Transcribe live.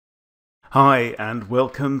Hi and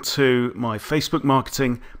welcome to my Facebook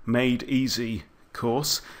Marketing Made Easy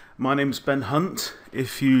course. My name is Ben Hunt.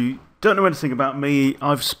 If you don't know anything about me,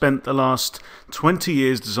 I've spent the last 20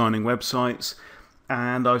 years designing websites,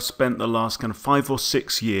 and I've spent the last kind of 5 or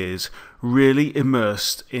 6 years really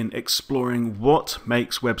immersed in exploring what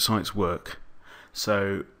makes websites work.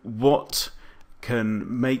 So what can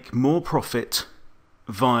make more profit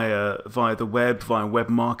via the web, via web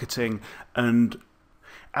marketing, and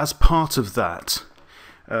as part of that,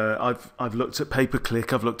 I've looked at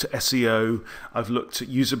pay-per-click, I've looked at SEO, I've looked at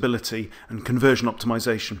usability and conversion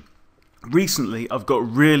optimization. Recently, I've got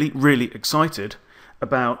really excited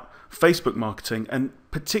about Facebook marketing, and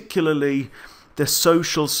particularly the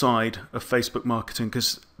social side of Facebook marketing,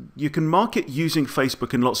 because you can market using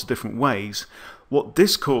Facebook in lots of different ways. What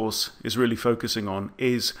this course is really focusing on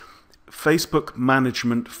is Facebook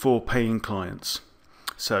management for paying clients.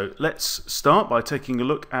 So let's start by taking a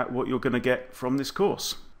look at what you're going to get from this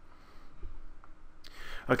course.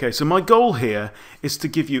 Okay, so my goal here is to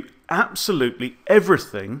give you absolutely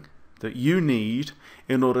everything that you need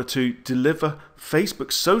in order to deliver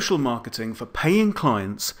Facebook social marketing for paying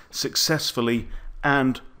clients successfully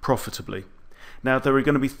and profitably. Now, there are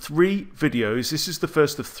going to be 3 videos. This is the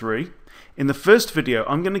first of 3. In the first video,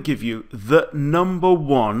 I'm going to give you the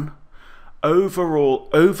 #1 overall,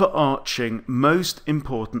 overarching, most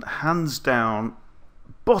important, hands down,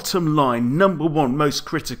 bottom line, #1 most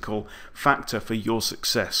critical factor for your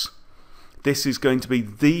success. This is going to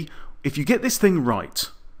be if you get this thing right,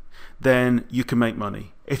 then you can make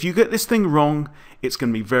money. If you get this thing wrong, it's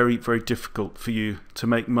going to be very difficult for you to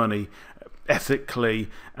make money ethically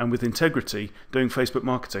and with integrity doing Facebook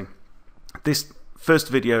marketing. This first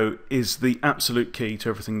video is the absolute key to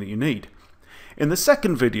everything that you need. In the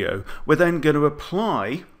second video, we're then going to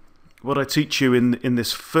apply what I teach you in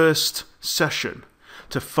this first session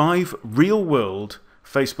to 5 real-world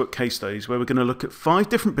Facebook case studies, where we're going to look at 5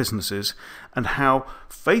 different businesses and how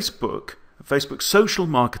Facebook social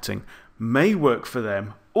marketing may work for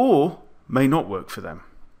them or may not work for them.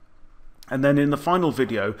 And then in the final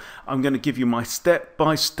video, I'm going to give you my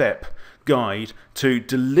step-by-step guide to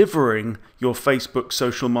delivering your Facebook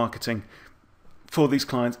social marketing for these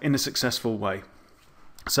clients in a successful way.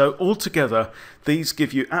 So altogether, these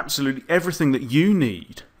give you absolutely everything that you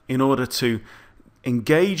need in order to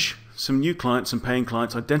engage some new clients and paying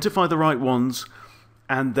clients, identify the right ones,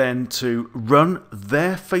 and then to run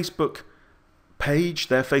their Facebook page,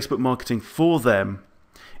 their Facebook marketing for them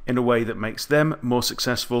in a way that makes them more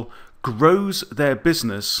successful, grows their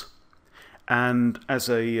business, and as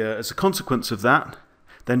a consequence of that,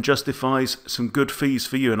 then justifies some good fees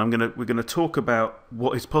for you. And we're gonna talk about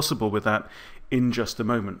what is possible with that in just a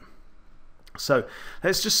moment. So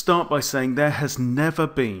let's just start by saying there has never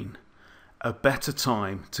been a better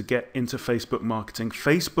time to get into Facebook marketing.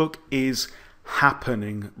 Facebook is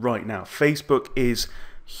happening right now. Facebook is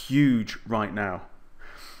huge right now.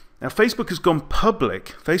 Now, Facebook has gone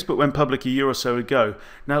public. Facebook went public a year or so ago.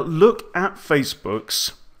 Now look at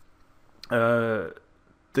Facebook's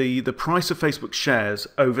the price of Facebook shares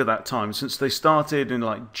over that time, since they started in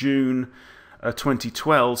like June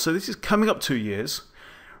 2012. So this is coming up 2 years,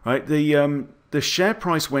 right? The share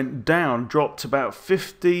price went down, dropped about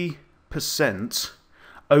 50%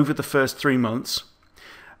 over the first 3 months.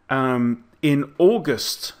 In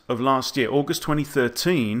August of last year, August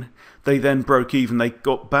 2013, they then broke even. They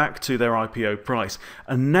got back to their IPO price,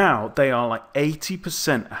 and now they are like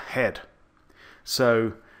 80% ahead.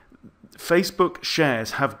 So Facebook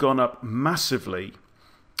shares have gone up massively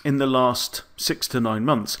in the last 6 to 9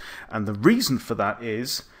 months, and the reason for that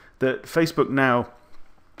is that Facebook now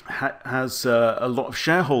has a lot of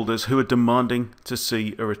shareholders who are demanding to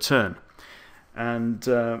see a return. And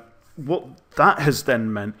what that has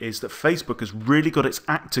then meant is that Facebook has really got its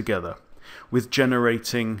act together with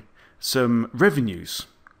generating some revenues,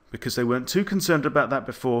 because they weren't too concerned about that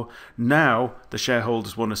before. Now the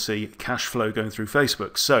shareholders want to see cash flow going through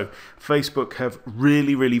Facebook. So Facebook have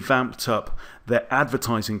really vamped up their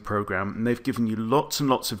advertising program, and they've given you lots and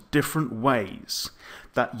lots of different ways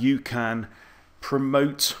that you can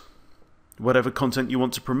promote whatever content you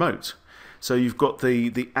want to promote. So you've got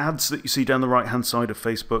the ads that you see down the right hand side of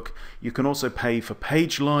Facebook. You can also pay for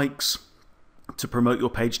page likes to promote your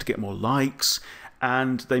page to get more likes.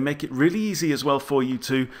 And they make it really easy as well for you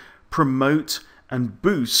to promote and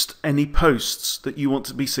boost any posts that you want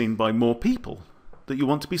to be seen by more people, that you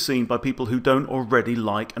want to be seen by people who don't already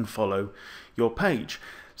like and follow your page.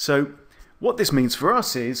 So what this means for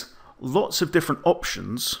us is lots of different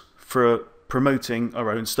options for promoting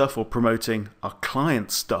our own stuff or promoting our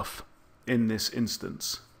client stuff in this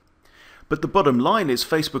instance. But the bottom line is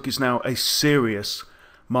Facebook is now a serious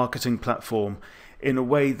marketing platform in a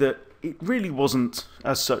way that it really wasn't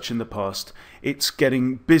as such in the past. It's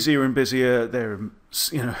getting busier and busier. The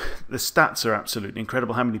stats are absolutely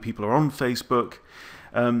incredible. How many people are on Facebook?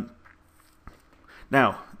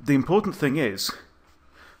 Now, the important thing is,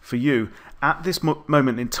 for you, at this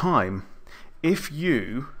moment in time, if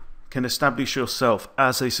you can establish yourself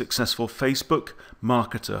as a successful Facebook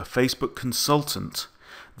marketer, Facebook consultant,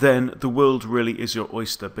 then the world really is your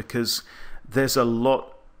oyster, because there's a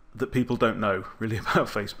lot that people don't know really about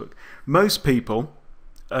Facebook. Most people,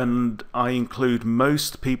 and I include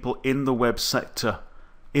most people in the web sector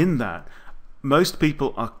in that, most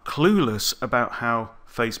people are clueless about how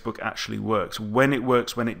Facebook actually works, when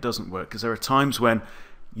it doesn't work, because there are times when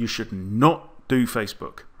you should not do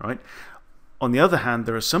Facebook, right? On the other hand,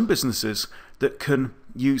 there are some businesses that can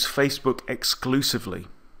use Facebook exclusively,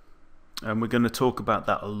 and we're going to talk about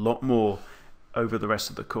that a lot more over the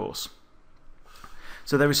rest of the course.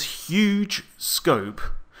 So there is huge scope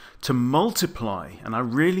to multiply, and I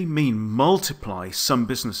really mean multiply, some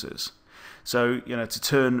businesses. So,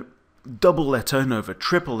 to double their turnover,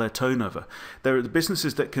 triple their turnover. There are the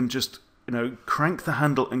businesses that can just, crank the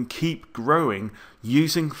handle and keep growing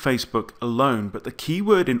using Facebook alone. But the key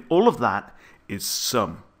word in all of that is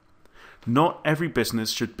some. Not every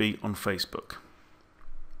business should be on Facebook.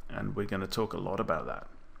 And we're going to talk a lot about that.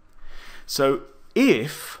 So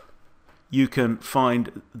if you can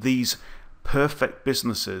find these perfect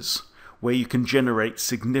businesses where you can generate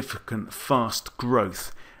significant, fast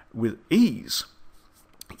growth with ease,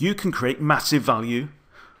 you can create massive value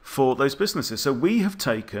for those businesses. So we have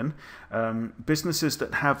taken businesses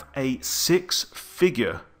that have a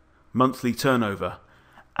 6-figure monthly turnover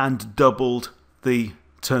and doubled the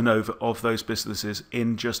turnover of those businesses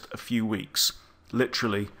in just a few weeks.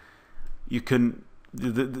 Literally, you can.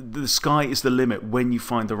 The sky is the limit when you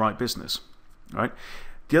find the right business, right?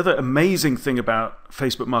 The other amazing thing about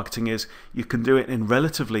Facebook marketing is you can do it in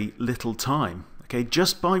relatively little time, okay?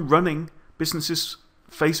 Just by running businesses'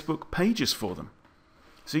 Facebook pages for them.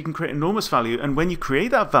 So you can create enormous value, and when you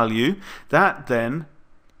create that value, that then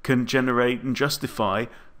can generate and justify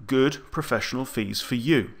good professional fees for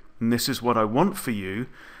you. And this is what I want for you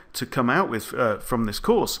to come out with from this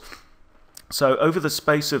course. So over the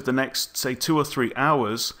space of the next, say, 2 or 3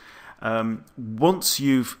 hours, once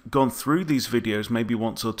you've gone through these videos, maybe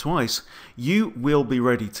once or twice, you will be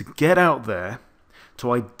ready to get out there,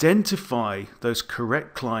 to identify those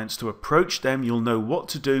correct clients, to approach them. You'll know what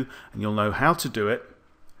to do and you'll know how to do it.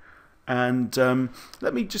 And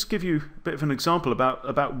let me just give you a bit of an example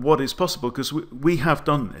about what is possible, because we have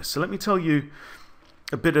done this. So let me tell you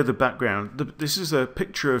a bit of the background. This is a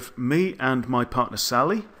picture of me and my partner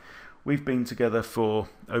Sally. We've been together for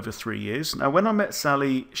over 3 years. Now, when I met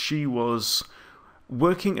Sally, she was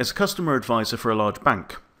working as a customer advisor for a large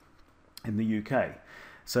bank in the UK.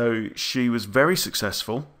 So she was very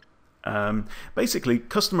successful. Basically,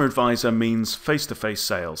 customer advisor means face-to-face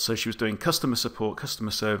sales. So she was doing customer support, customer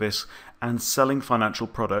service, and selling financial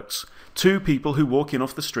products to people who walk in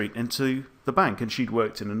off the street into the bank. And she'd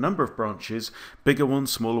worked in a number of branches, bigger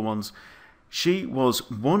ones, smaller ones. She was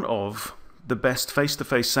one of the best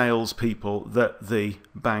face-to-face sales people that the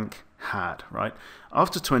bank had, right?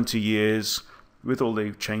 After 20 years, with all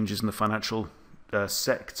the changes in the financial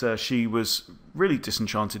sector, she was really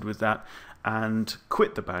disenchanted with that and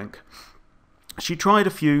quit the bank. She tried a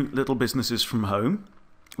few little businesses from home,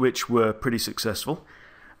 which were pretty successful.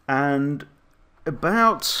 And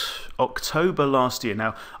about October last year,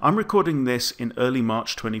 now I'm recording this in early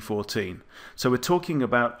March 2014, so we're talking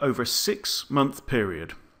about over a 6-month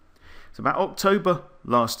period. So about October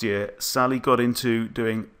last year, Sally got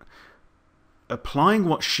into applying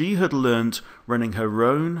what she had learned running her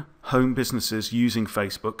own home businesses using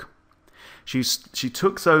Facebook. She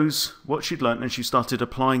took what she'd learned, and she started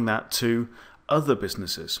applying that to other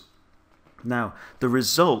businesses. Now, the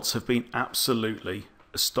results have been absolutely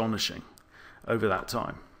astonishing over that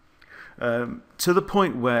time. To the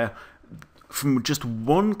point where, from just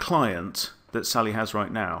one client that Sally has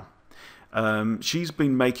right now, she's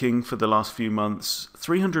been making for the last few months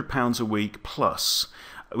 £300 a week plus,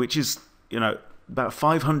 which is about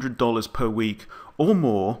 $500 per week or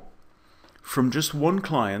more from just one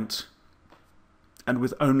client, and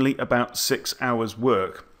with only about 6 hours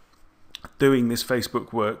work doing this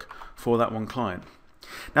Facebook work for that one client.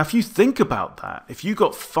 Now, if you think about that, if you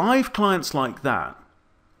got 5 clients like that,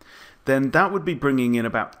 then that would be bringing in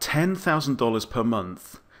about $10,000 per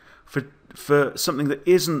month for something that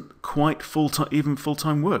isn't quite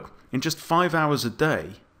full-time work. In just 5 hours a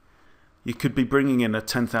day, you could be bringing in a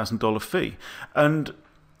 $10,000 fee. And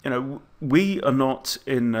we are not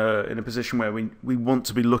in a position where we want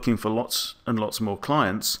to be looking for lots and lots more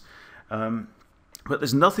clients, but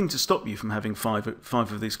there's nothing to stop you from having five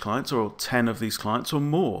of these clients or 10 of these clients or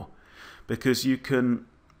more, because you can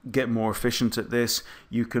get more efficient at this.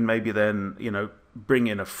 You can maybe then bring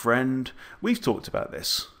in a friend. We've talked about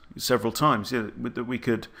this several times. That we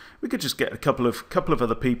could just get a couple of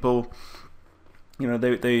other people.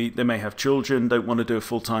 They may have children, don't want to do a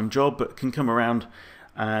full-time job, but can come around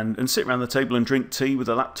and sit around the table and drink tea with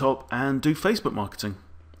a laptop and do Facebook marketing.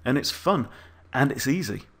 And it's fun and it's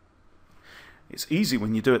easy. It's easy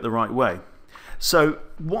when you do it the right way. So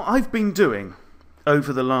what I've been doing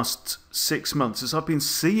over the last 6 months is I've been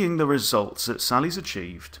seeing the results that Sally's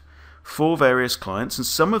achieved for various clients, and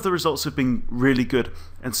some of the results have been really good,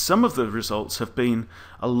 and some of the results have been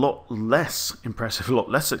a lot less impressive, a lot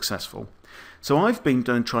less successful. So I've been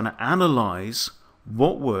trying to analyze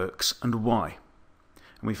what works and why.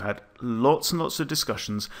 And we've had lots and lots of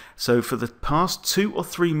discussions. So for the past 2 or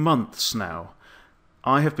 3 months now,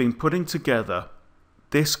 I have been putting together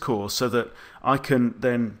this course so that I can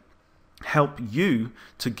then help you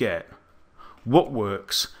to get what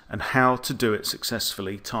works and how to do it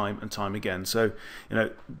successfully time and time again. So,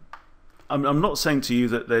 I'm not saying to you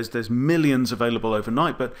that there's millions available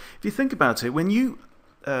overnight, but if you think about it, when you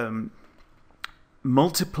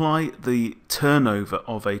multiply the turnover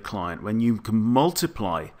of a client, when you can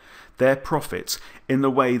multiply their profits in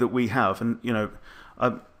the way that we have, and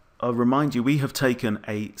I'll remind you, we have taken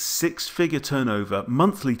a 6-figure turnover,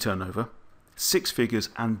 monthly turnover, 6 figures,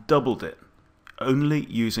 and doubled it only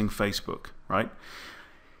using Facebook, right?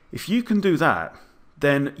 If you can do that,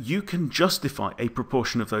 then you can justify a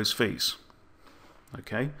proportion of those fees.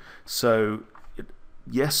 Okay, so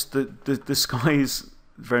yes, the sky is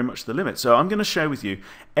very much the limit. So I'm going to share with you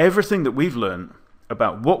everything that we've learned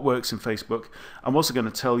about what works in Facebook. I'm also going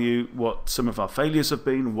to tell you what some of our failures have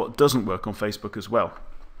been, what doesn't work on Facebook as well.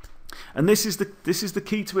 And this is the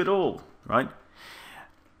key to it all, right?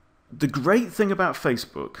 The great thing about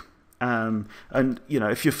Facebook, and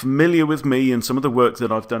if you're familiar with me and some of the work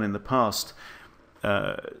that I've done in the past,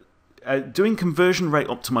 doing conversion rate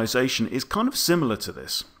optimization is kind of similar to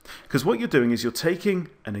this, because what you're doing is you're taking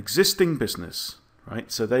an existing business, right?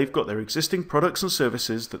 So they've got their existing products and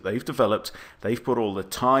services that they've developed. They've put all the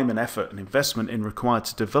time and effort and investment in required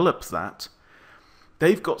to develop that.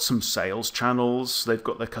 They've got some sales channels. They've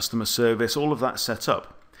got their customer service, all of that set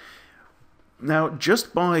up. Now,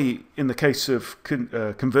 just by, in the case of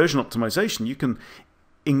conversion optimization, you can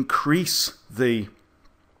increase the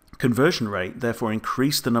conversion rate, therefore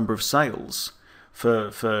increase the number of sales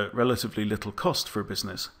for relatively little cost for a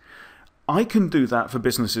business. I can do that for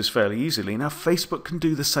businesses fairly easily. Now, Facebook can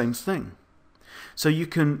do the same thing. So you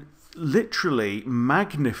can literally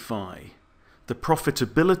magnify the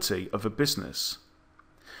profitability of a business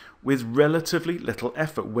with relatively little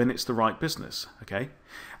effort when it's the right business, okay?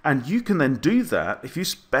 And you can then do that, if you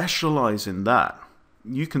specialize in that,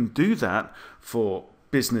 you can do that for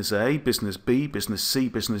business A, business B, business C,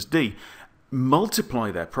 business D,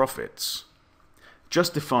 multiply their profits,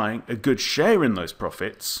 justifying a good share in those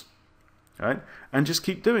profits, right? And just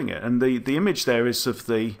keep doing it. And the image there is of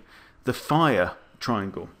the fire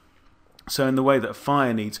triangle. So in the way that a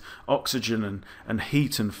fire needs oxygen and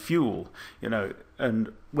heat and fuel,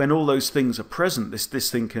 and when all those things are present,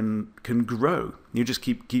 this thing can grow. You just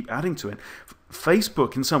keep adding to it.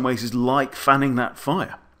 Facebook, in some ways, is like fanning that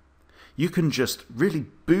fire. You can just really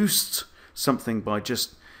boost something by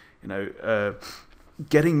just,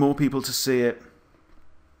 getting more people to see it,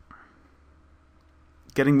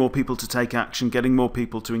 getting more people to take action, getting more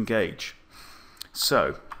people to engage.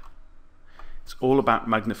 So it's all about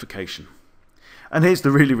magnification. And here's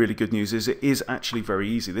the really, really good news, is it is actually very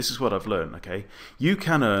easy. This is what I've learned, okay? You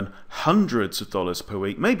can earn hundreds of dollars per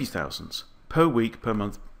week, maybe thousands, per week, per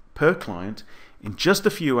month, per client, in just a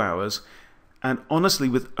few hours, and honestly,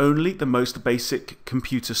 with only the most basic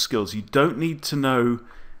computer skills. You don't need to know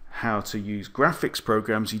how to use graphics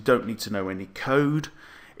programs. You don't need to know any code.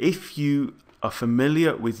 If you are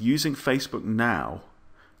familiar with using Facebook now,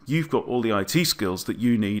 you've got all the IT skills that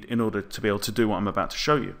you need in order to be able to do what I'm about to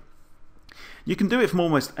show you. You can do it from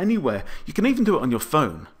almost anywhere. You can even do it on your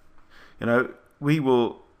phone. We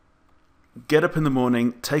will get up in the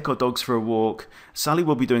morning, take our dogs for a walk. Sally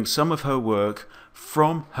will be doing some of her work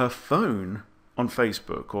from her phone on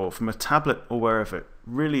Facebook or from a tablet or wherever. It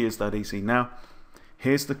really is that easy. Now,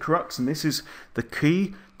 here's the crux, and this is the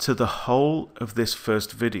key to the whole of this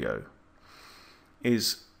first video,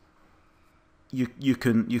 is you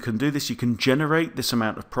can do this. You can generate this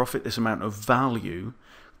amount of profit, this amount of value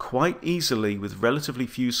quite easily with relatively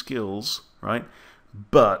few skills, right?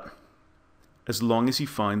 but as long as you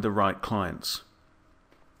find the right clients.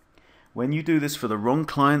 When you do this for the wrong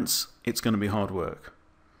clients, it's going to be hard work.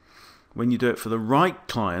 When you do it for the right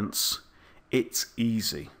clients, it's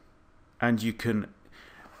easy, and you can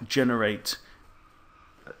generate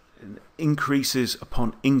increases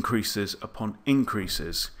upon increases upon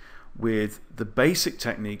increases with the basic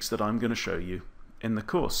techniques that I'm going to show you in the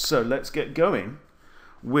course. So let's get going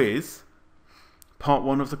with part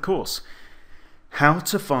 1 of the course. How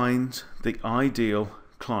to find the ideal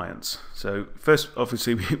clients. So first,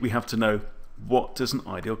 obviously, we have to know, what does an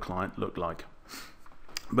ideal client look like?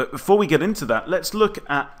 But before we get into that, let's look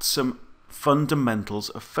at some fundamentals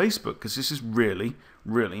of Facebook, because this is really,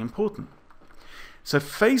 really important. So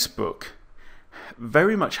Facebook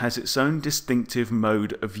very much has its own distinctive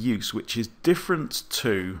mode of use, which is different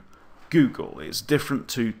to Google, it's different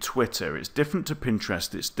to Twitter, it's different to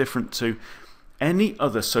Pinterest, it's different to any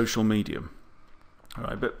other social medium. All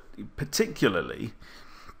right, but particularly,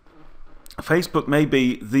 Facebook may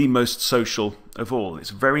be the most social of all.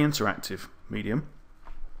 It's a very interactive medium.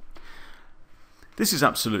 This is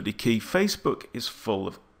absolutely key. Facebook is full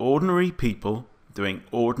of ordinary people doing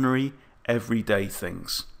ordinary, everyday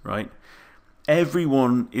things, right?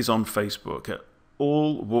 Everyone is on Facebook at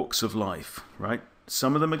all walks of life, right?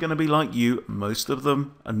 Some of them are going to be like you. Most of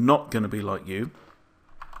them are not going to be like you.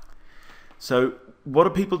 So what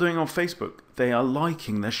are people doing on Facebook? They are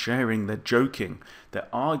liking, they're sharing, they're joking, they're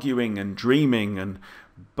arguing and dreaming and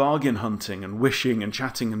bargain hunting and wishing and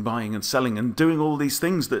chatting and buying and selling and doing all these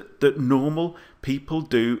things that normal people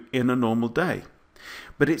do in a normal day.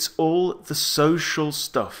 But it's all the social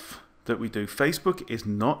stuff that we do. Facebook is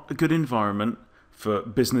not a good environment for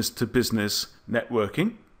business-to-business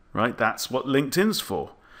networking, right? That's what LinkedIn's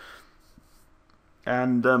for.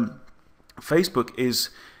 And Facebook is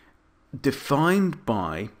defined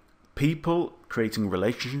by people creating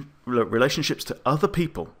relationships to other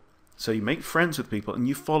people. So you make friends with people and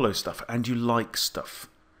you follow stuff and you like stuff,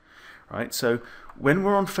 right? So when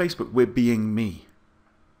we're on Facebook, we're being me.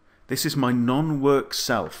 This is my non-work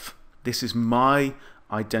self. This is my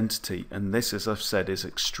identity, and this, as I've said, is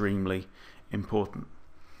extremely important.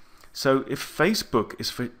 So if Facebook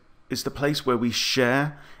is the place where we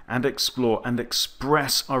share and explore and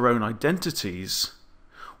express our own identities,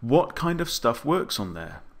 what kind of stuff works on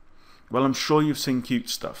there? Well, I'm sure you've seen cute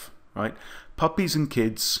stuff, right? Puppies and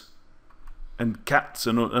kids and cats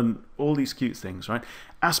and all these cute things, right?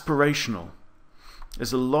 Aspirational.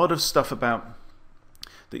 There's a lot of stuff about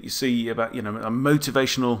that you see about, you know,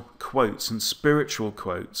 motivational quotes and spiritual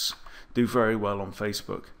quotes do very well on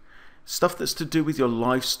Facebook. Stuff that's to do with your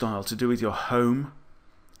lifestyle, to do with your home,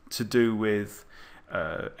 to do with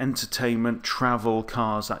entertainment, travel,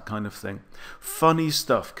 cars, that kind of thing. Funny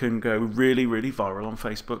stuff can go really, really viral on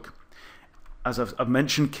Facebook. As I've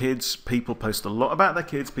mentioned, kids, people post a lot about their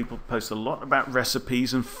kids, people post a lot about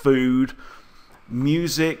recipes and food,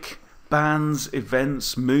 music, bands,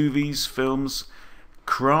 events, movies, films,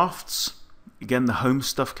 crafts, again the home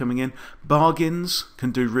stuff coming in, bargains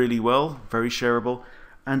can do really well, very shareable,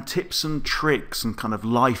 and tips and tricks and kind of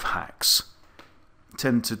life hacks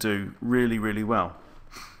tend to do really, really well.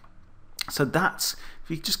 So that's,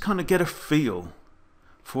 if you just kind of get a feel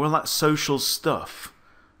for all that social stuff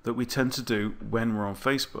that we tend to do when we're on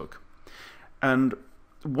Facebook. And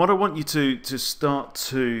what I want you to start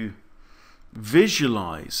to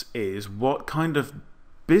visualize is what kind of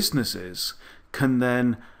businesses can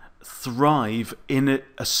then thrive in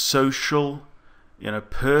a social, you know,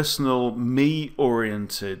 personal,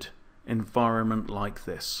 me-oriented environment like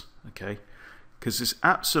this, okay? Because it's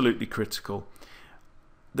absolutely critical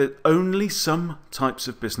that only some types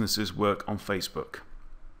of businesses work on Facebook.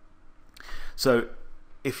 So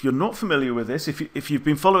if you're not familiar with this, if you've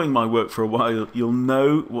been following my work for a while, you'll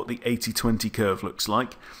know what the 80-20 curve looks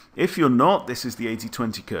like. If you're not, this is the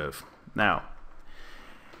 80-20 curve. Now,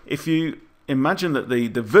 if you imagine that the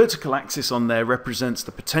vertical axis on there represents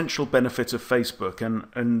the potential benefit of Facebook,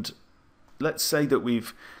 and let's say that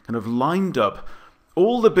we've kind of lined up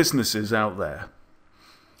all the businesses out there,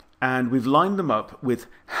 and we've lined them up with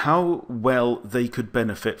how well they could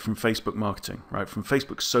benefit from Facebook marketing, right? From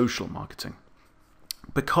Facebook social marketing.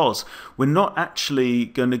 Because we're not actually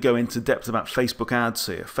going to go into depth about Facebook ads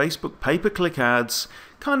here. Facebook pay-per-click ads,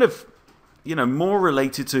 kind of, you know, more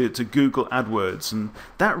related to Google AdWords, and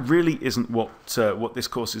that really isn't what this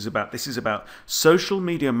course is about. This is about social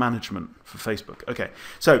media management for Facebook. Okay,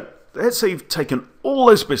 so let's say you've taken all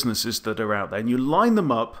those businesses that are out there and you line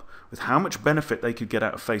them up with how much benefit they could get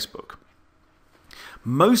out of Facebook.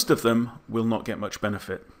 Most of them will not get much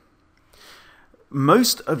benefit.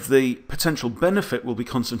 most of the potential benefit will be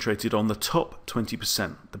concentrated on the top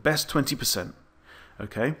 20%, the best 20%,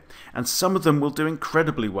 okay? And some of them will do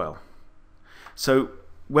incredibly well. So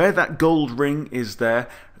where that gold ring is there,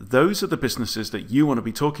 those are the businesses that you want to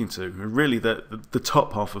be talking to. Really the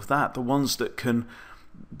top half of that, the ones that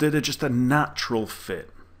are just a natural fit,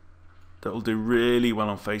 that will do really well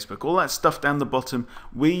on Facebook. All that stuff down the bottom,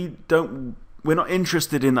 we're not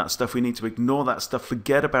interested in that stuff. We need to ignore that stuff.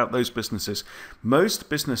 Forget about those businesses. Most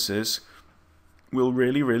businesses will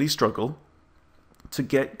really, really struggle to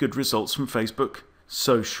get good results from Facebook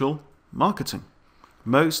social marketing.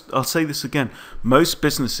 I'll say this again, most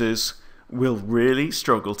businesses will really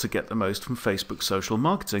struggle to get the most from Facebook social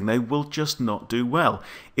marketing. They will just not do well.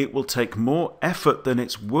 It will take more effort than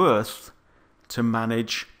it's worth to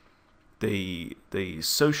manage the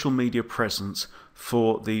social media presence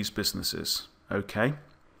for these businesses. Okay?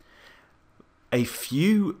 A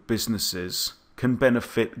few businesses can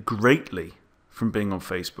benefit greatly from being on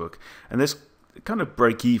Facebook, and there's kind of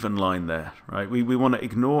break-even line there, right? We want to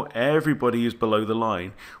ignore everybody who's below the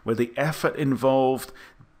line, where the effort involved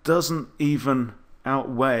doesn't even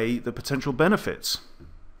outweigh the potential benefits.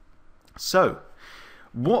 So,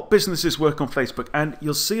 what businesses work on Facebook? And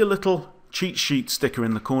you'll see a little cheat sheet sticker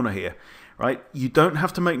in the corner here, right? You don't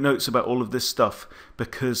have to make notes about all of this stuff,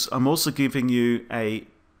 because I'm also giving you a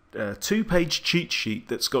 2-page cheat sheet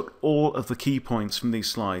that's got all of the key points from these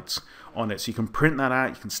slides on it. So you can print that out,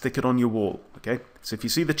 you can stick it on your wall, okay? So if you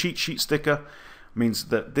see the cheat sheet sticker, it means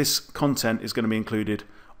that this content is going to be included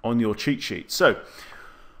on your cheat sheet. So,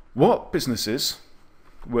 what businesses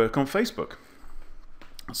work on Facebook?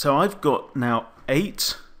 So I've got now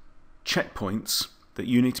 8 checkpoints that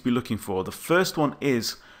you need to be looking for. The first one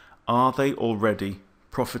is, are they already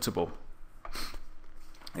profitable?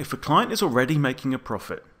 If a client is already making a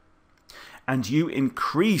profit and you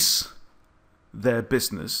increase their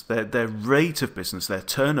business, their rate of business, their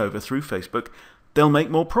turnover through Facebook, they'll make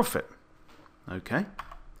more profit. Okay?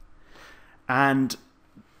 And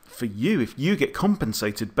for you, if you get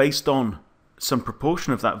compensated based on some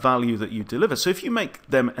proportion of that value that you deliver, so if you make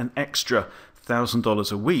them an extra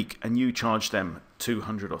 $1,000 a week and you charge them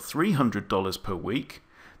 $200 or $300 per week,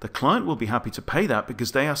 the client will be happy to pay that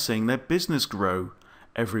because they are seeing their business grow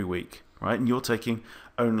every week, right? And you're taking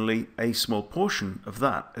only a small portion of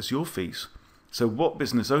that as your fees. So what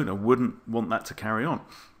business owner wouldn't want that to carry on?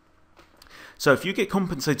 So if you get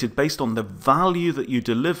compensated based on the value that you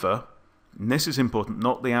deliver, and this is important,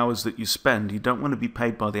 not the hours that you spend. You don't want to be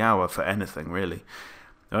paid by the hour for anything, really.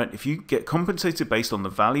 All right? If you get compensated based on the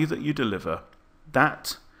value that you deliver,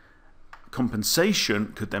 that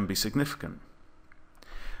compensation could then be significant.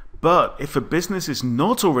 But if a business is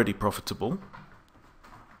not already profitable,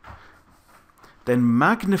 then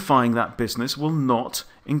magnifying that business will not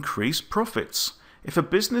increase profits. If a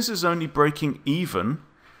business is only breaking even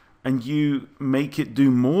and you make it do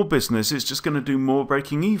more business, it's just going to do more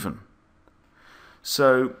breaking even.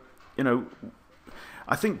 So,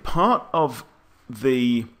 I think part of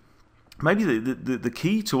maybe the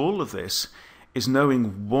key to all of this is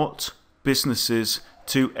knowing what businesses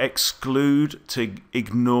to exclude, to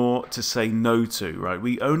ignore, to say no to, right?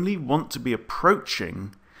 We only want to be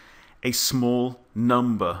approaching a small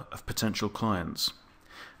number of potential clients.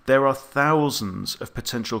 There are thousands of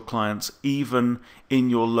potential clients even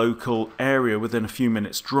in your local area within a few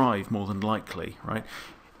minutes drive, more than likely, right?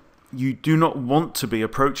 You do not want to be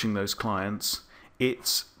approaching those clients.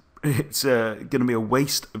 It's going to be a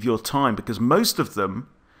waste of your time because most of them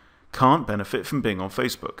can't benefit from being on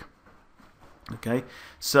Facebook. Okay,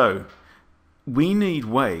 so we need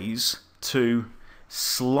ways to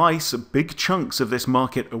slice big chunks of this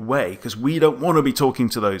market away because we don't want to be talking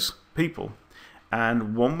to those people.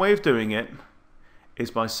 And one way of doing it is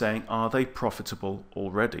by saying, are they profitable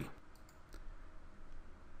already?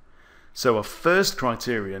 So our first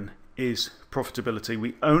criterion is profitability.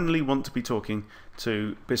 We only want to be talking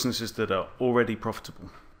to businesses that are already profitable.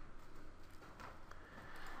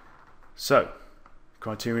 So,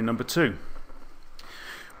 criterion number 2.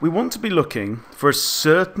 We want to be looking for a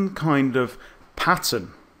certain kind of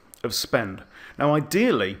pattern of spend. Now,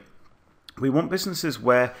 ideally, we want businesses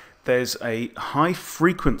where there's a high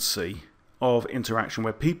frequency of interaction,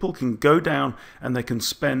 where people can go down and they can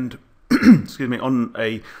spend excuse me, on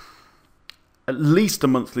at least a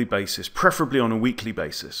monthly basis, preferably on a weekly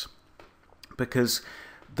basis. Because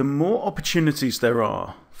the more opportunities there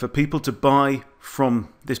are for people to buy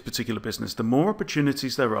from this particular business, the more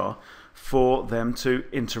opportunities there are for them to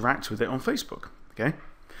interact with it on Facebook. Okay?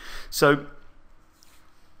 So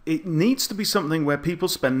it needs to be something where people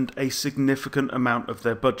spend a significant amount of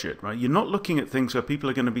their budget, right? You're not looking at things where people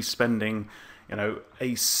are going to be spending,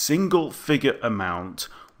 a single figure amount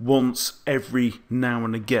once every now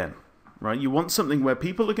and again, right? You want something where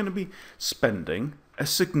people are going to be spending a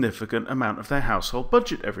significant amount of their household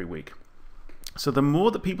budget every week. So the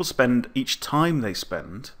more that people spend each time they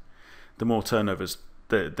spend, the more turnovers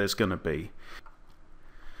there's going to be.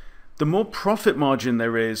 The more profit margin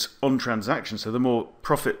there is on transactions, so the more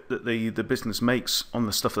profit that the business makes on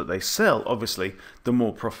the stuff that they sell, obviously, the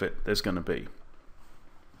more profit there's going to be.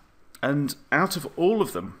 And out of all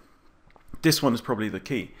of them, this one is probably the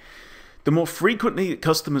key. The more frequently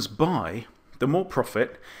customers buy, the more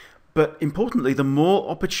profit, but importantly, the more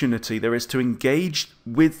opportunity there is to engage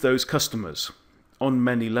with those customers on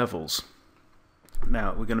many levels.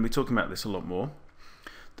 Now, we're going to be talking about this a lot more.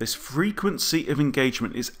 This frequency of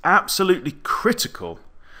engagement is absolutely critical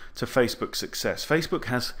to Facebook's success. Facebook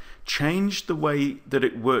has changed the way that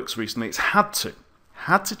it works recently. It's had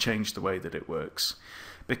to change the way that it works,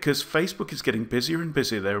 because Facebook is getting busier and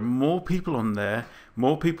busier. There are more people on there,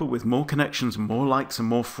 more people with more connections, more likes and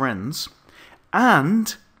more friends.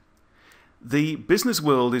 And the business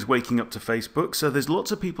world is waking up to Facebook, so there's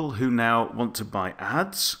lots of people who now want to buy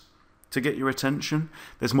ads to get your attention.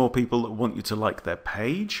 There's more people that want you to like their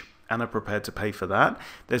page and are prepared to pay for that.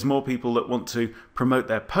 There's more people that want to promote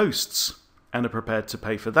their posts and are prepared to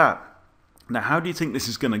pay for that. Now, how do you think this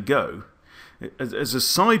is going to go? As a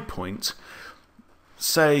side point,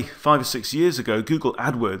 say 5 or 6 years ago, Google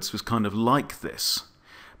AdWords was kind of like this,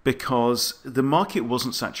 because the market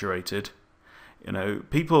wasn't saturated.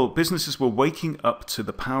 Businesses were waking up to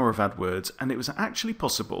the power of AdWords, and it was actually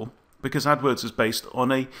possible, because AdWords is based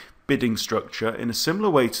on a bidding structure in a similar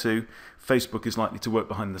way to Facebook is likely to work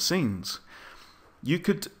behind the scenes. You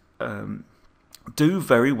could do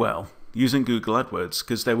very well using Google AdWords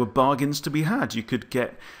because there were bargains to be had. You could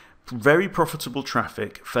get very profitable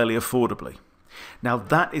traffic fairly affordably. Now,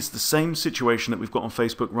 that is the same situation that we've got on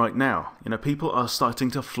Facebook right now. People are starting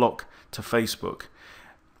to flock to Facebook.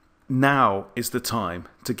 Now is the time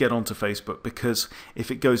to get onto Facebook, because if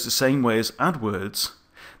it goes the same way as AdWords,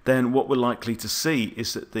 then what we're likely to see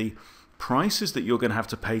is that the prices that you're going to have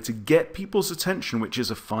to pay to get people's attention, which is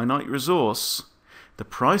a finite resource, the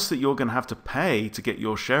price that you're going to have to pay to get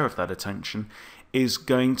your share of that attention is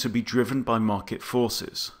going to be driven by market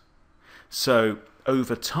forces. So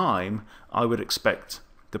over time, I would expect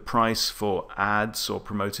the price for ads or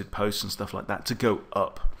promoted posts and stuff like that to go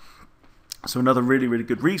up. So another really, really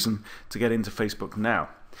good reason to get into Facebook now.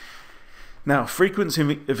 Now,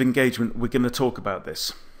 frequency of engagement, we're going to talk about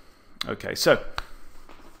this. Okay, so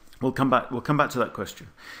we'll come back to that question.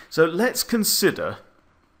 So let's consider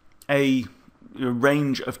a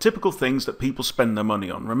range of typical things that people spend their money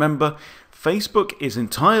on. Remember, Facebook is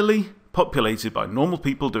entirely populated by normal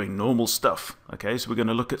people doing normal stuff. Okay, so we're going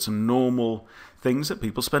to look at some normal things that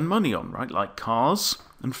people spend money on, right? Like cars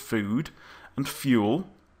and food and fuel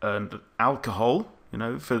and alcohol,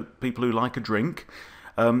 for people who like a drink.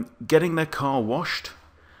 Getting their car washed.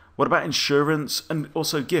 What about insurance and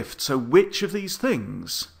also gifts? So which of these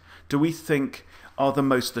things do we think are the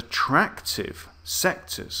most attractive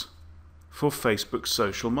sectors for Facebook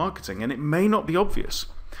social marketing? And it may not be obvious.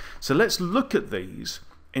 So let's look at these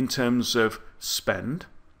in terms of spend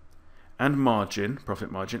and margin,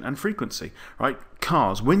 profit margin, and frequency, right?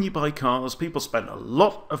 Cars. When you buy cars, people spend a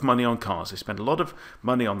lot of money on cars. They spend a lot of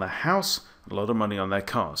money on their house, a lot of money on their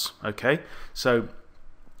cars, okay? So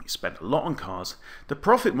you spend a lot on cars. The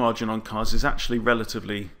profit margin on cars is actually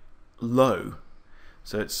relatively low.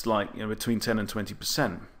 So it's like between 10 and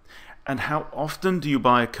 20%. And how often do you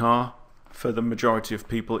buy a car? For the majority of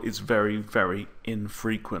people, it's very, very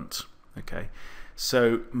infrequent, okay?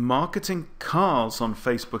 So marketing cars on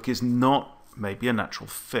Facebook is not maybe a natural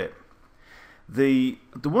fit. The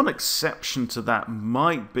one exception to that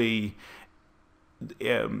might be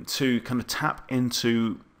to kind of tap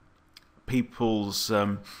into people's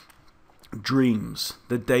dreams,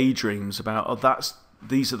 the daydreams about,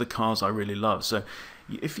 these are the cars I really love. So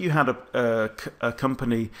if you had a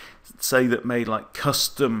company, say, that made like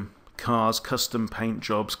custom cars, custom paint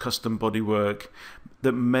jobs, custom bodywork,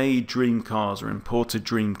 that made dream cars or imported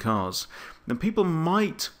dream cars, then people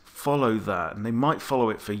might follow that, and they might follow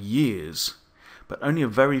it for years, but only a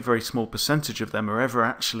very, very small percentage of them are ever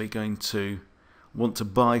actually going to want to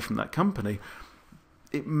buy from that company.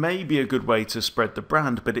 It may be a good way to spread the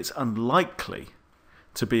brand, but it's unlikely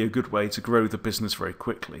to be a good way to grow the business very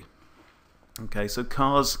quickly. Okay, so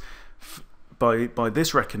cars, by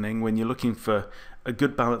this reckoning, when you're looking for a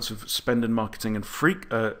good balance of spend and marketing and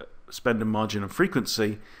spend and margin and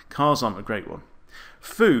frequency, cars aren't a great one.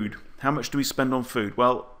 Food, how much do we spend on food?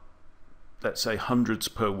 Well, let's say hundreds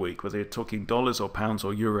per week, whether you're talking dollars or pounds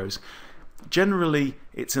or euros. Generally,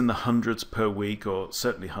 it's in the hundreds per week, or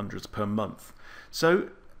certainly hundreds per month. So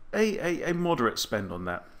a moderate spend on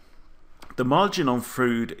that. The margin on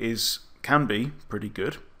food can be pretty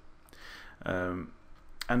good.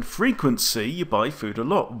 And frequency, you buy food a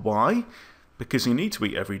lot. Why? Because you need to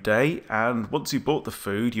eat every day, and once you bought the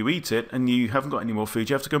food, you eat it, and you haven't got any more food,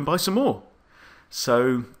 you have to go and buy some more.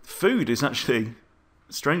 So food is actually,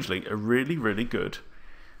 strangely, a really, really good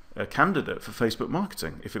candidate for Facebook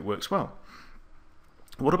marketing if it works well.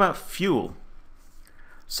 What about fuel?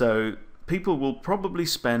 So people will probably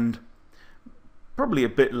spend a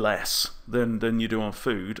bit less than you do on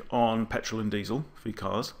food on petrol and diesel for your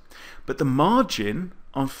cars, but the margin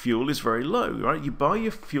on fuel is very low, right? You buy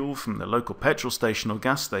your fuel from the local petrol station or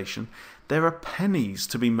gas station, there are pennies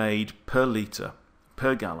to be made per litre,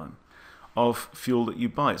 per gallon of fuel that you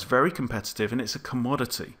buy. It's very competitive, and it's a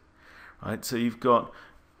commodity, right? So you've got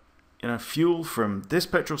fuel from this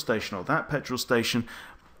petrol station or that petrol station,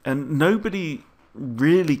 and nobody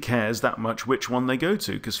really cares that much which one they go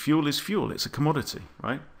to, because fuel is fuel. It's a commodity,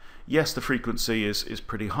 right? Yes, the frequency is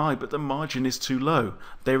pretty high, but the margin is too low.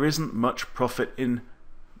 There isn't much profit in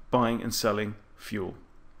buying and selling fuel.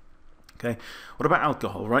 Okay, what about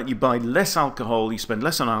alcohol, right? You buy less alcohol, you spend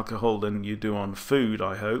less on alcohol than you do on food,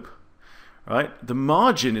 I hope, right? The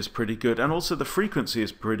margin is pretty good, and also the frequency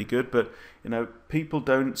is pretty good, but people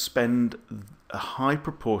don't spend a high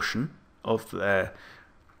proportion of their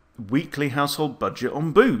weekly household budget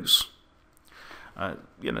on booze.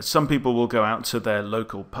 Some people will go out to their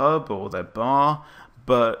local pub or their bar,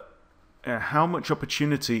 but how much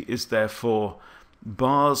opportunity is there for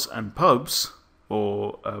bars and pubs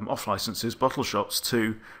or off licenses, bottle shops,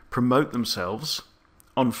 to promote themselves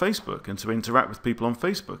on Facebook and to interact with people on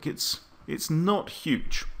Facebook? It's not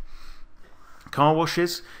huge. Car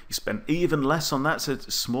washes, you spend even less on that, so it's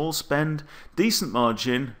a small spend, decent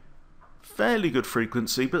margin, fairly good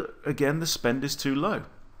frequency, but again, the spend is too low.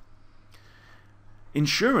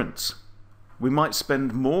 Insurance. We might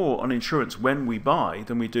spend more on insurance when we buy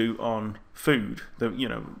than we do on food.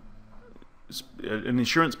 An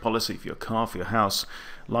insurance policy for your car, for your house,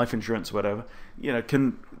 life insurance, whatever,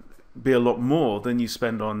 can be a lot more than you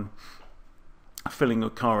spend on filling your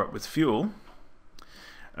car up with fuel.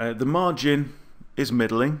 The margin is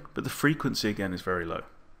middling, but the frequency again is very low.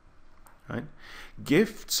 Right?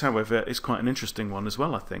 Gifts, however, is quite an interesting one as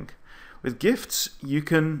well, I think. With gifts, you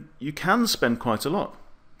can spend quite a lot.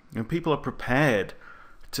 People are prepared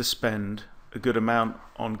to spend a good amount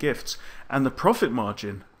on gifts, and the profit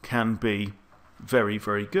margin can be very,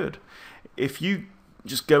 very good. If you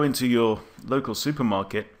just go into your local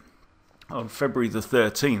supermarket on February the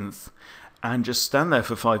 13th and just stand there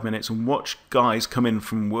for 5 minutes and watch guys come in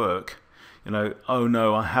from work, oh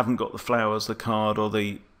no, I haven't got the flowers, the card, or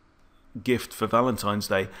the gift for Valentine's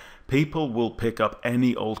Day, people will pick up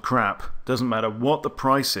any old crap. Doesn't matter what the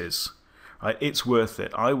price is, right? It's worth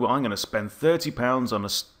it. I'm going to spend £30 on a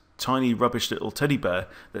tiny rubbish little teddy bear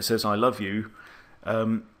that says I love you,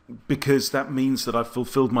 because that means that I've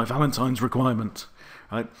fulfilled my Valentine's requirement,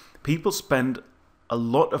 right? People spend a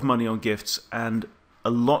lot of money on gifts, and a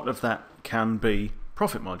lot of that can be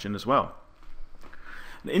profit margin as well.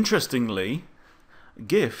 And interestingly,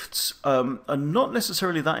 gifts are not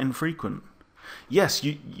necessarily that infrequent. Yes,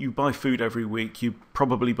 you buy food every week, you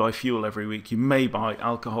probably buy fuel every week, you may buy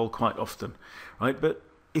alcohol quite often, right? But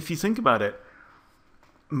if you think about it,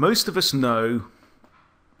 most of us know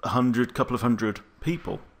couple of hundred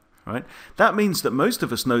people, right? That means that most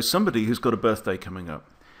of us know somebody who's got a birthday coming up.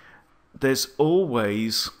 There's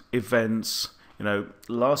always events,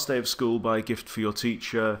 last day of school, buy a gift for your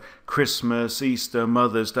teacher, Christmas, Easter,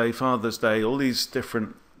 Mother's Day, Father's Day, all these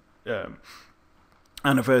different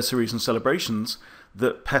anniversaries and celebrations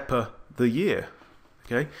that pepper the year.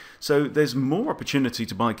 Okay, so there's more opportunity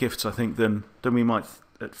to buy gifts, I think, than we might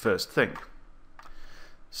at first think.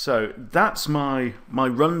 So that's my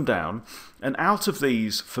rundown, and out of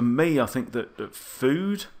these, for me, I think that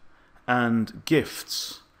food and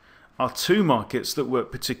gifts are two markets that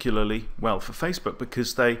work particularly well for Facebook,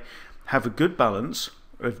 because they have a good balance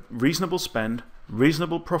of reasonable spend,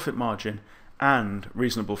 reasonable profit margin, and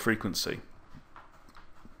reasonable frequency.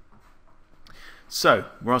 So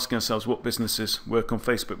we're asking ourselves, what businesses work on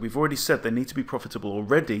Facebook? We've already said they need to be profitable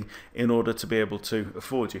already in order to be able to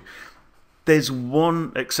afford you. There's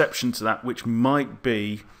one exception to that, which might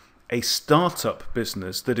be a startup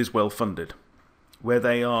business that is well funded, where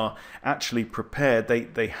they are actually prepared,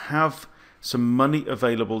 they have some money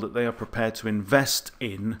available that they are prepared to invest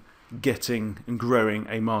in getting and growing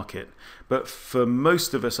a market. But for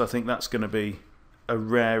most of us, I think that's going to be a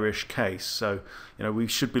rare-ish case. So, we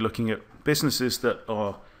should be looking at businesses that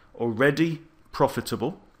are already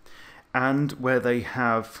profitable and where they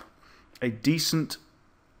have a decent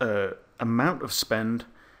amount of spend,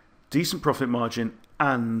 decent profit margin,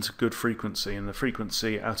 and good frequency. And the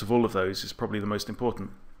frequency out of all of those is probably the most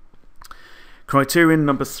important. Criterion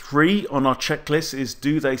number 3 on our checklist is,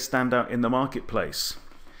 do they stand out in the marketplace?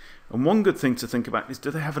 And one good thing to think about is, do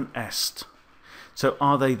they have an est? So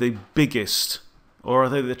are they the biggest, or are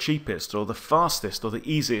they the cheapest, or the fastest, or the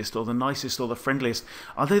easiest, or the nicest, or the friendliest?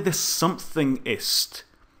 Are they the somethingist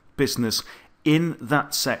business in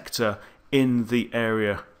that sector, in the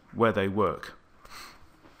area where they work?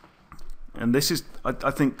 And this is,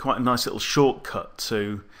 I think, quite a nice little shortcut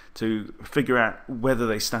to figure out whether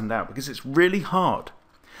they stand out, because it's really hard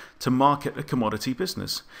to market a commodity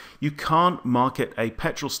business. You can't market a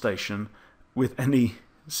petrol station with any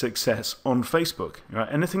success on Facebook. Right?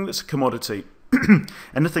 Anything that's a commodity,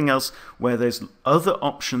 anything else where there's other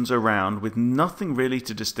options around with nothing really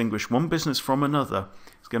to distinguish one business from another,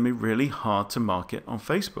 it's going to be really hard to market on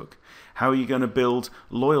Facebook. How are you going to build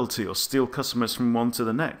loyalty or steal customers from one to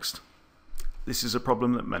the next? This is a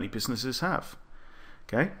problem that many businesses have.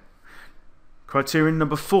 Okay. Criterion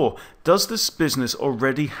number 4. Does this business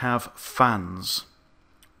already have fans?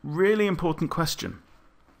 Really important question.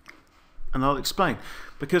 And I'll explain.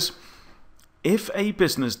 Because if a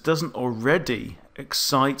business doesn't already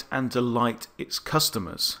excite and delight its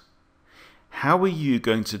customers, how are you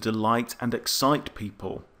going to delight and excite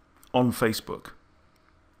people on Facebook?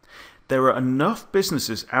 There are enough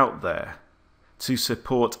businesses out there to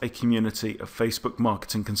support a community of Facebook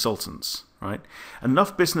marketing consultants, right?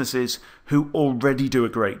 Enough businesses who already do a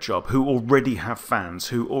great job, who already have fans,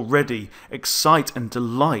 who already excite and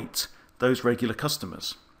delight those regular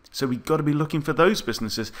customers. So we've got to be looking for those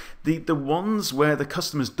businesses. The ones where the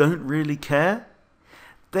customers don't really care,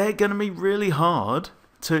 they're going to be really hard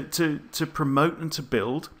to promote and to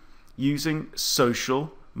build using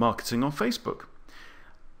social marketing on Facebook.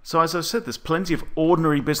 So as I said, there's plenty of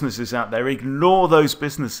ordinary businesses out there. Ignore those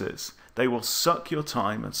businesses. They will suck your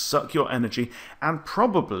time and suck your energy, and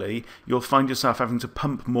probably you'll find yourself having to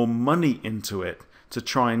pump more money into it to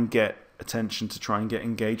try and get attention, to try and get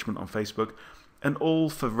engagement on Facebook, and all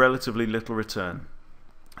for relatively little return.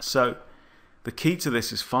 So the key to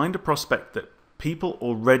this is find a prospect that people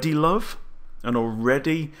already love and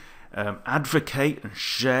already advocate and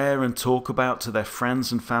share and talk about to their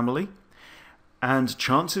friends and family. And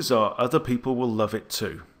chances are other people will love it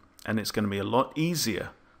too. And it's going to be a lot easier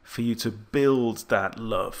for you to build that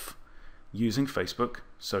love using Facebook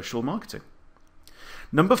social marketing.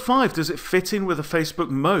 Number 5, does it fit in with a Facebook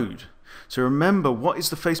mode? So remember, what is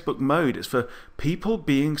the Facebook mode? It's for people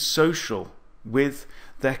being social with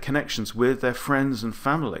their connections, with their friends and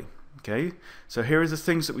family. Okay, so here are the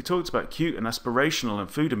things that we talked about, cute and aspirational and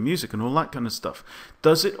food and music and all that kind of stuff.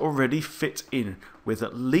 Does it already fit in with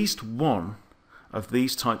at least one of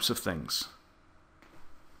these types of things?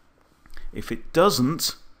 If it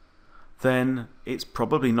doesn't, then it's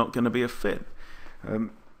probably not going to be a fit.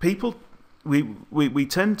 We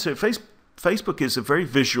tend to, Facebook is a very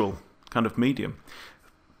visual kind of medium.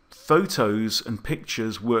 Photos and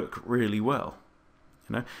pictures work really well.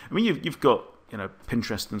 You know, I mean, you've got, you know,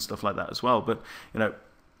 Pinterest and stuff like that as well, but you know,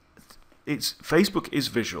 Facebook is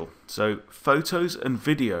visual, so photos and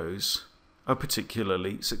videos are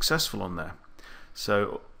particularly successful on there.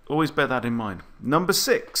 So always bear that in mind. Number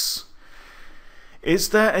 6, is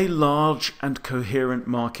there a large and coherent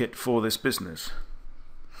market for this business?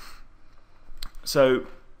 So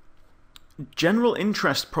general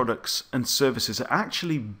interest products and services are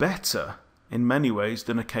actually better in many ways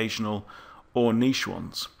than occasional or niche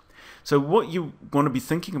ones. So what you want to be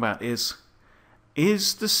thinking about is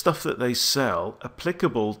the stuff that they sell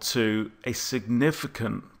applicable to a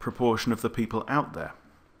significant proportion of the people out there?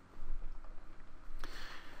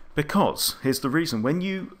 Because here's the reason: when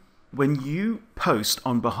you post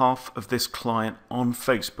on behalf of this client on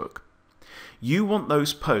Facebook, you want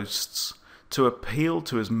those posts to appeal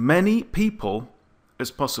to as many people as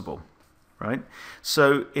possible, right?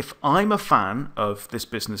 So if I'm a fan of this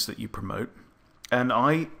business that you promote, and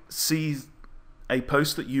I see a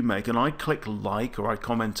post that you make and I click like, or I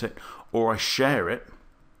comment it, or I share it,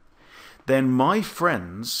 then my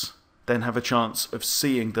friends then have a chance of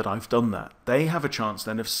seeing that I've done that. They have a chance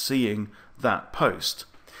then of seeing that post.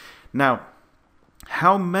 Now,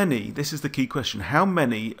 how many, this is the key question, how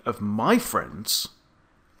many of my friends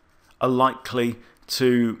are likely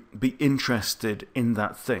to be interested in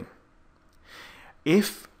that thing?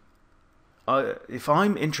 If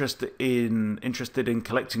I'm interested in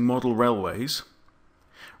collecting model railways,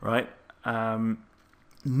 right? None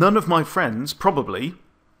of my friends probably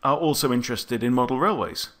are also interested in model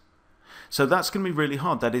railways. So that's going to be really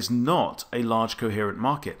hard. That is not a large coherent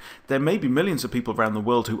market. There may be millions of people around the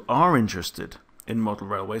world who are interested in model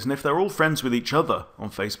railways, and if they're all friends with each other on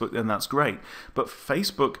Facebook, then that's great. But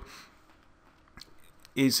Facebook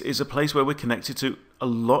is a place where we're connected to a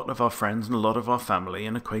lot of our friends and a lot of our family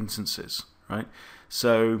and acquaintances, right?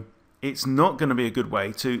 So it's not going to be a good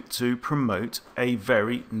way to promote a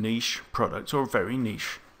very niche product or a very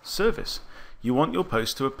niche service. You want your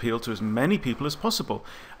post to appeal to as many people as possible,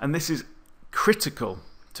 and this is critical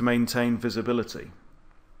to maintain visibility.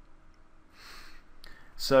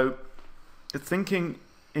 So thinking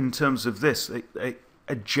in terms of this,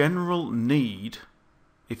 a general need,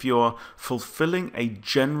 if you're fulfilling a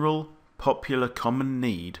general popular common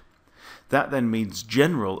need, that then means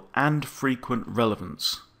general and frequent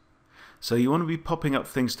relevance. So you want to be popping up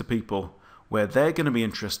things to people where they're going to be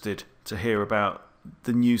interested to hear about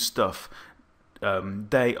the new stuff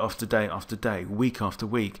day after day after day, week after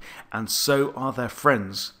week, and so are their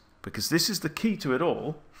friends, because this is the key to it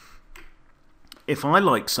all. If I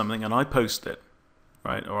like something and I post it,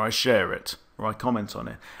 right, or I share it, or I comment on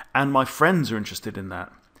it, and my friends are interested in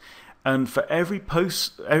that, and for every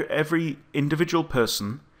post, every individual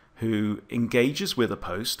person who engages with a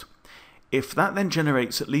post, if that then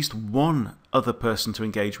generates at least one other person to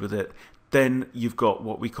engage with it, then you've got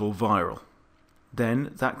what we call viral.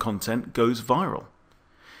 Then that content goes viral.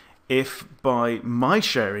 If by my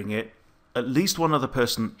sharing it, at least one other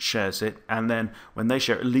person shares it, and then when they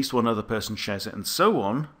share it, at least one other person shares it, and so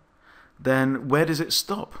on, then where does it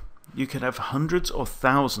stop? You could have hundreds or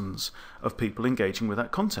thousands of people engaging with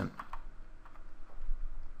that content.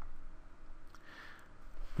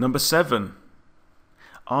 Number 7,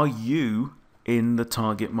 are you in the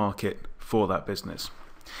target market for that business?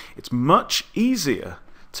 It's much easier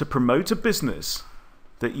to promote a business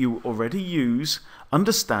that you already use,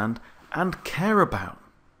 understand, and care about,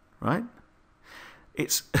 right?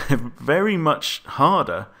 It's very much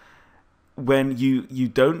harder when you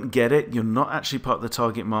don't get it, you're not actually part of the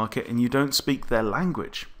target market, and you don't speak their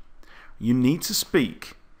language. You need to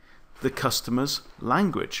speak the customer's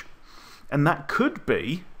language. And that could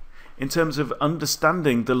be in terms of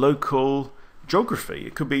understanding the local geography.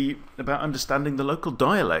 It could be about understanding the local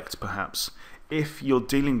dialect, perhaps, if you're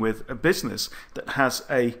dealing with a business that has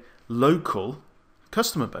a local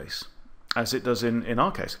customer base, as it does in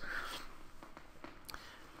our case.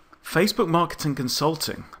 Facebook marketing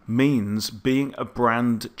consulting means being a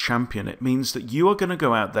brand champion. It means that you are going to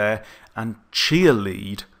go out there and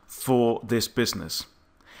cheerlead for this business.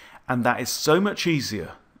 And that is so much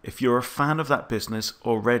easier if you're a fan of that business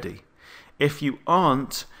already. If you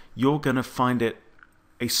aren't, you're going to find it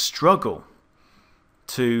a struggle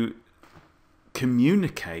to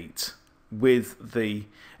communicate with the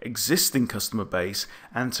existing customer base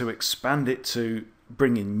and to expand it to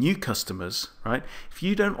bring in new customers, right? If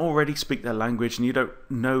you don't already speak their language and you don't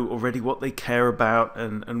know already what they care about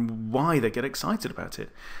and why they get excited about it.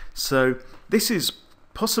 So this is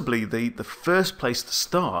possibly the first place to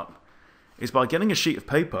start, is by getting a sheet of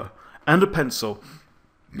paper and a pencil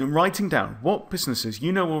and writing down what businesses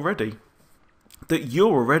you know already that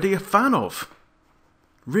you're already a fan of.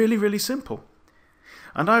 Really, really simple.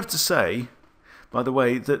 And I have to say, by the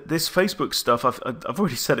way, that this Facebook stuff, I've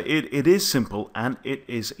already said it is simple and it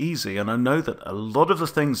is easy. And I know that a lot of the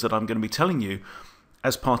things that I'm going to be telling you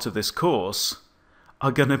as part of this course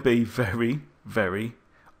are going to be very, very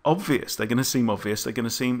obvious. They're going to seem obvious. They're going to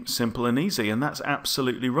seem simple and easy. And that's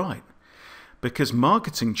absolutely right. Because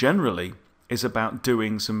marketing generally is about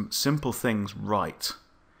doing some simple things right.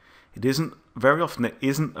 It isn't, very often it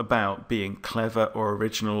isn't about being clever or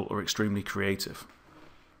original or extremely creative.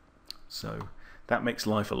 So that makes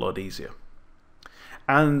life a lot easier.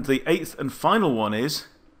 And the 8th and final one is,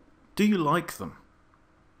 do you like them?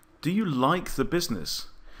 Do you like the business?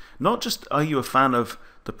 Not just are you a fan of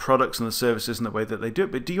the products and the services and the way that they do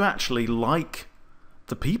it, but do you actually like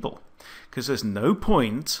the people? Because there's no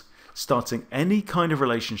point starting any kind of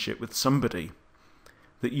relationship with somebody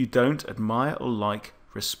that you don't admire or like,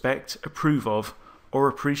 respect, approve of, or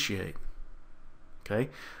appreciate. Okay?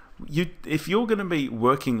 If you're going to be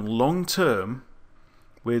working long term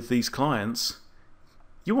with these clients,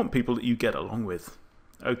 you want people that you get along with.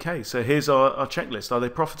 Okay, so here's our checklist. Are they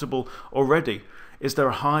profitable already? Is there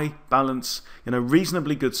a high balance,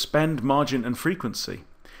 reasonably good spend, margin, and frequency?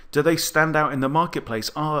 Do they stand out in the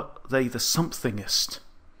marketplace? Are they the somethingest?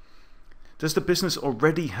 Does the business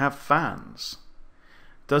already have fans?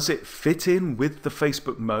 Does it fit in with the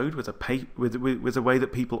Facebook mode, with the way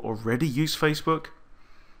that people already use Facebook?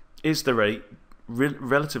 Is there a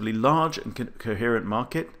relatively large and coherent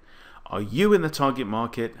market? Are you in the target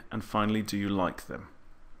market? And finally, do you like them?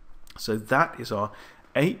 So that is our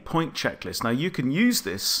 8-point checklist. Now you can use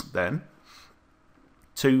this then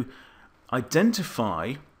to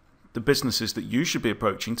identify the businesses that you should be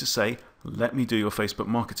approaching to say, let me do your Facebook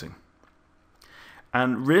marketing.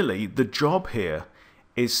 And really the job here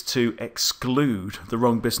is to exclude the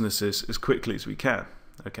wrong businesses as quickly as we can.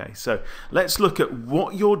 Okay, so let's look at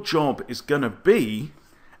what your job is going to be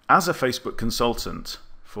as a Facebook consultant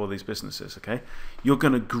for these businesses. Okay, you're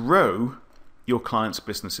going to grow your clients'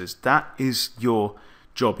 businesses. That is your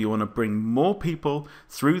job. You want to bring more people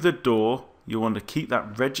through the door. You want to keep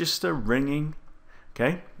that register ringing.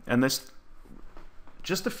 Okay, and there's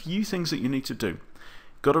just a few things that you need to do.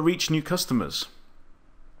 Got to reach new customers.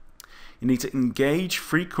 You need to engage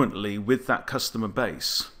frequently with that customer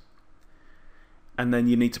base. And then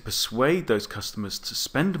you need to persuade those customers to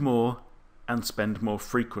spend more and spend more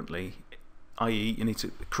frequently, i.e. you need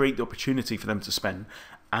to create the opportunity for them to spend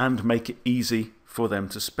and make it easy for them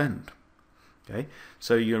to spend. Okay,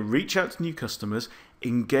 so you reach out to new customers,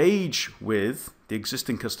 engage with the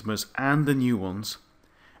existing customers and the new ones,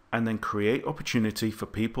 and then create opportunity for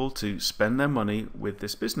people to spend their money with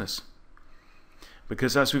this business.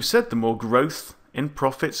 Because as we've said, the more growth in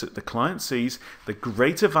profits that the client sees, the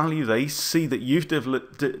greater value they see that you've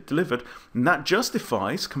delivered, and that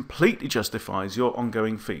justifies, completely justifies your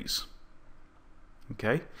ongoing fees.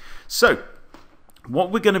 Okay, so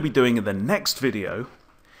what we're going to be doing in the next video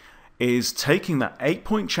is taking that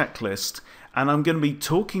 8-point checklist, and I'm going to be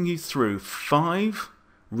talking you through 5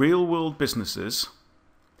 real-world businesses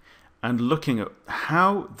and looking at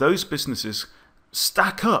how those businesses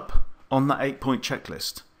stack up on that 8-point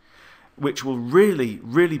checklist, which will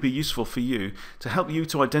really be useful for you to help you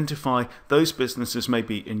to identify those businesses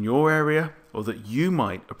maybe in your area or that you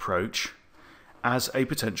might approach as a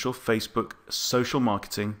potential Facebook social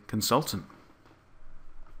marketing consultant.